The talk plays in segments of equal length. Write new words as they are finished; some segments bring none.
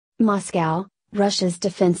Moscow, Russia's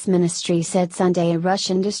defense ministry said Sunday a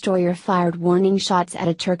Russian destroyer fired warning shots at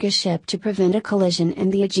a Turkish ship to prevent a collision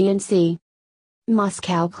in the Aegean Sea.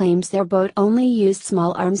 Moscow claims their boat only used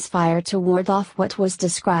small arms fire to ward off what was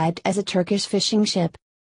described as a Turkish fishing ship.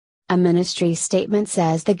 A ministry statement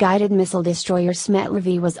says the guided missile destroyer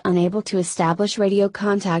Smetlivy was unable to establish radio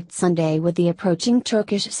contact Sunday with the approaching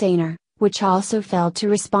Turkish seiner, which also failed to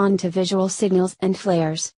respond to visual signals and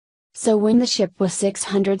flares. So when the ship was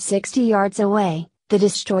 660 yards away, the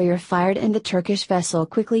destroyer fired and the Turkish vessel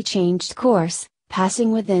quickly changed course,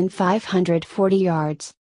 passing within 540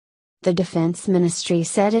 yards. The defense ministry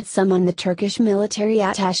said it summoned the Turkish military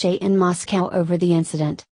attache in Moscow over the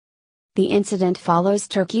incident. The incident follows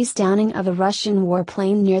Turkey's downing of a Russian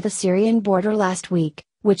warplane near the Syrian border last week,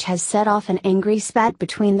 which has set off an angry spat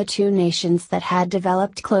between the two nations that had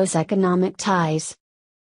developed close economic ties.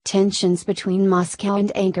 Tensions between Moscow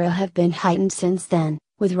and Ankara have been heightened since then,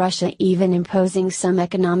 with Russia even imposing some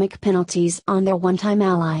economic penalties on their one-time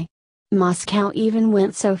ally. Moscow even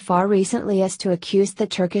went so far recently as to accuse the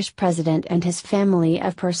Turkish president and his family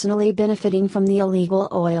of personally benefiting from the illegal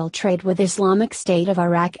oil trade with Islamic State of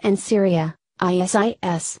Iraq and Syria,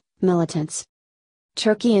 ISIS, militants.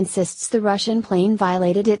 Turkey insists the Russian plane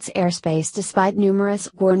violated its airspace despite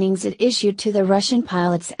numerous warnings it issued to the Russian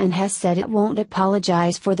pilots and has said it won't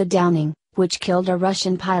apologize for the downing, which killed a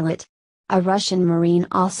Russian pilot. A Russian Marine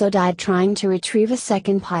also died trying to retrieve a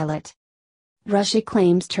second pilot. Russia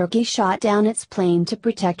claims Turkey shot down its plane to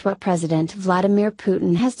protect what President Vladimir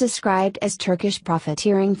Putin has described as Turkish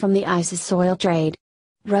profiteering from the ISIS oil trade.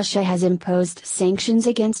 Russia has imposed sanctions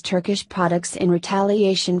against Turkish products in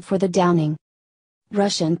retaliation for the downing.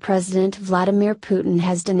 Russian President Vladimir Putin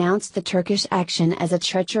has denounced the Turkish action as a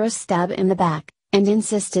treacherous stab in the back, and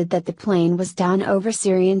insisted that the plane was down over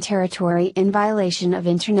Syrian territory in violation of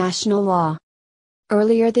international law.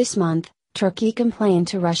 Earlier this month, Turkey complained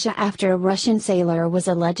to Russia after a Russian sailor was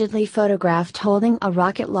allegedly photographed holding a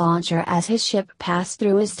rocket launcher as his ship passed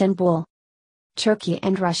through Istanbul. Turkey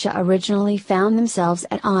and Russia originally found themselves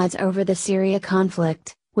at odds over the Syria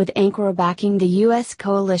conflict, with Ankara backing the U.S.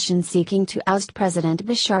 coalition seeking to oust President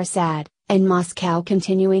Bashar Assad, and Moscow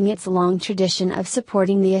continuing its long tradition of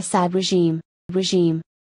supporting the Assad regime.